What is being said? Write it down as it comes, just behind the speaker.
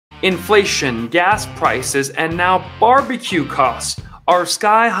Inflation, gas prices, and now barbecue costs are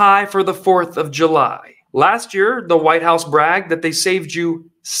sky high for the 4th of July. Last year, the White House bragged that they saved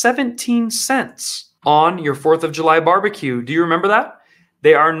you 17 cents on your 4th of July barbecue. Do you remember that?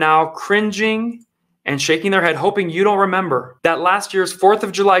 They are now cringing and shaking their head, hoping you don't remember that last year's 4th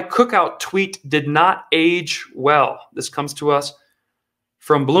of July cookout tweet did not age well. This comes to us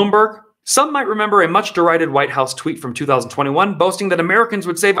from Bloomberg. Some might remember a much derided White House tweet from 2021 boasting that Americans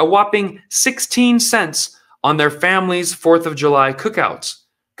would save a whopping 16 cents on their family's 4th of July cookouts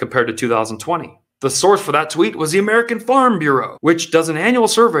compared to 2020. The source for that tweet was the American Farm Bureau, which does an annual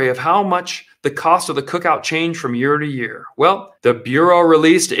survey of how much the cost of the cookout changed from year to year. Well, the Bureau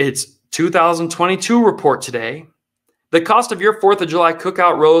released its 2022 report today. The cost of your 4th of July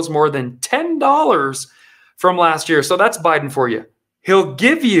cookout rose more than $10 from last year. So that's Biden for you. He'll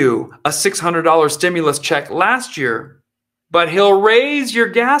give you a $600 stimulus check last year, but he'll raise your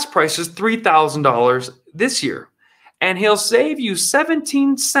gas prices $3,000 this year. And he'll save you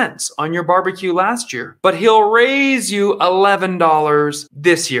 17 cents on your barbecue last year, but he'll raise you $11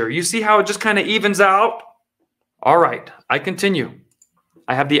 this year. You see how it just kind of evens out? All right, I continue.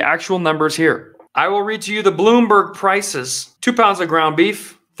 I have the actual numbers here. I will read to you the Bloomberg prices. 2 pounds of ground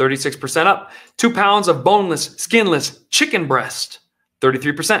beef, 36% up. 2 pounds of boneless, skinless chicken breast,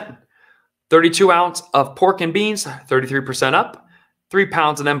 33%. 32 ounce of pork and beans, 33% up. 3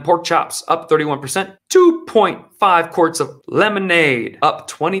 pounds of them pork chops, up 31%. 2.5 quarts of lemonade, up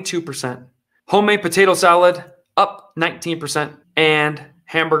 22%. Homemade potato salad, up 19%. And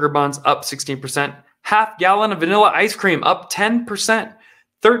hamburger buns, up 16%. Half gallon of vanilla ice cream, up 10%.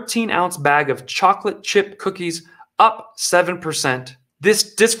 13-ounce bag of chocolate chip cookies, up 7%.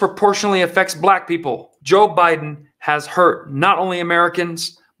 This disproportionately affects black people. Joe Biden has hurt not only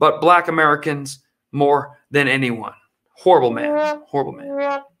Americans, but black Americans more than anyone. Horrible man. Horrible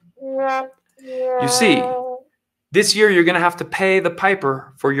man. You see, this year you're going to have to pay the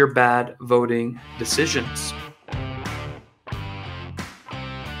piper for your bad voting decisions.